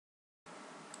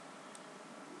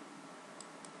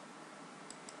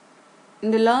In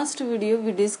the last video,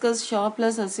 we discussed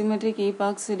Sharpless Asymmetric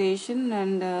Epoxidation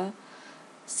and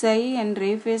Psi and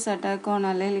ray phase attack on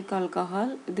allylic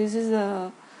alcohol. This is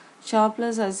a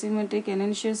Sharpless Asymmetric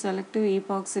Initial Selective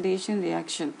Epoxidation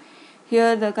reaction.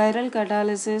 Here, the chiral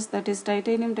catalysis, that is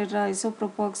titanium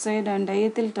tetraisopropoxide and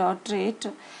diethyl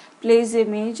tartrate, plays a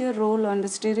major role on the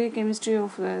stereochemistry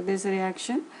of this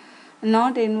reaction,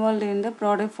 not involved in the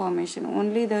product formation.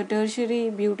 Only the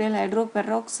tertiary butyl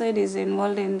hydroperoxide is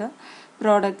involved in the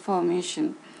product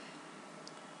formation.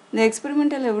 The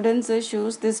experimental evidence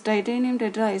shows this titanium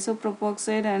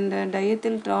tetraisopropoxide and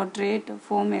diethyl tartrate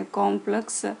form a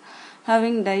complex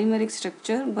having dimeric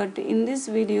structure, but in this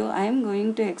video I am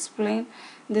going to explain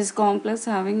this complex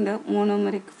having the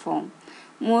monomeric form.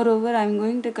 Moreover, I am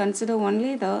going to consider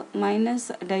only the minus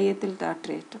diethyl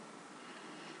tartrate.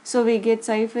 So we get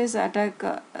psi phase attack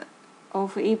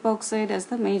of epoxide as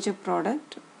the major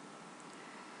product.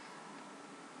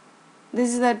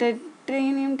 This is the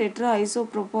titanium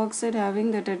tetraisopropoxide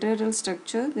having the tetrahedral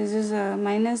structure. This is a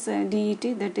minus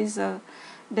DET, that is a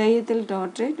diethyl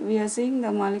tartrate. We are seeing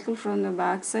the molecule from the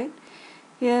back side.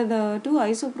 Here the two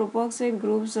isopropoxide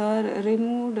groups are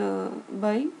removed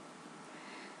by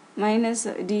minus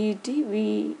DET.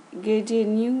 We get a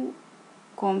new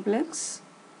complex.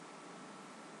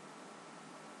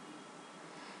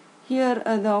 Here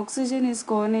the oxygen is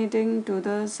coordinating to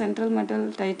the central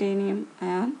metal titanium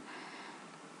ion.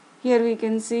 Here we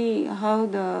can see how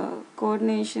the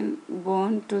coordination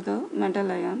bond to the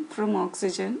metal ion from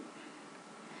oxygen.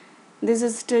 This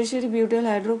is tertiary butyl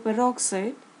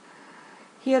hydroperoxide.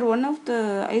 Here one of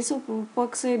the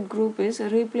isopropoxide group is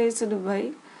replaced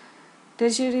by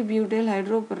tertiary butyl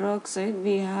hydroperoxide.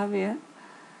 We have a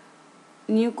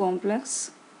new complex.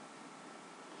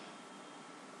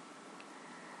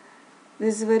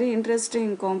 This is very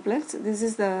interesting complex. This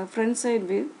is the front side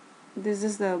view. This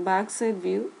is the back side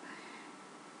view.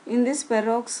 In this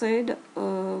peroxide,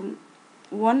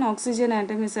 one oxygen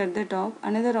atom is at the top,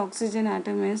 another oxygen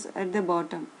atom is at the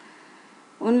bottom.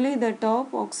 Only the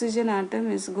top oxygen atom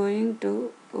is going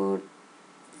to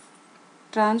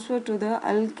transfer to the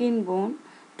alkene bond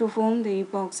to form the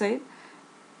epoxide.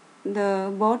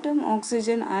 The bottom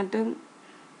oxygen atom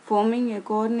forming a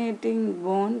coordinating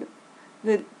bond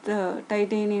with the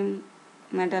titanium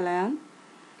metal ion.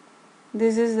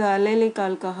 This is the allylic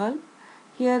alcohol.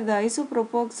 Here the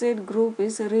isopropoxide group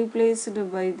is replaced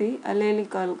by the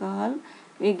allylic alcohol.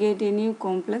 We get a new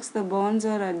complex. The bonds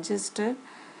are adjusted.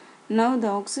 Now the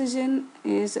oxygen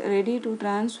is ready to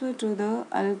transfer to the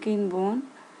alkene bond.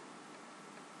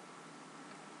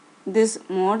 This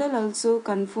model also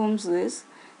confirms this.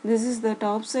 This is the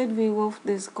top side view of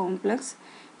this complex.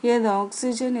 Here the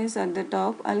oxygen is at the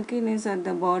top, alkene is at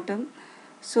the bottom.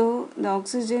 So the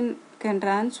oxygen can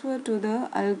transfer to the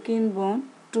alkene bond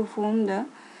to form the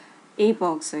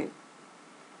epoxide.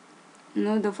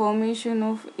 Now the formation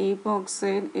of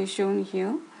epoxide is shown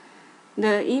here.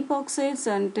 The epoxides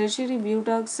and tertiary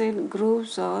butoxide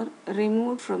groups are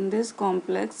removed from this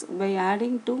complex by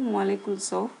adding 2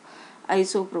 molecules of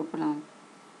isopropanol.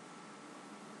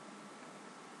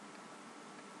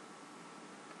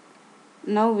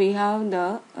 Now we have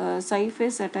the psi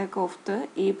phase attack of the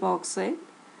epoxide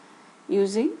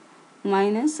using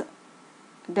minus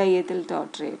diethyl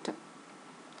tartrate.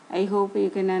 I hope you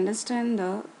can understand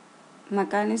the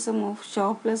mechanism of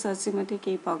Sharpless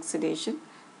asymmetric epoxidation.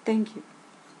 Thank you.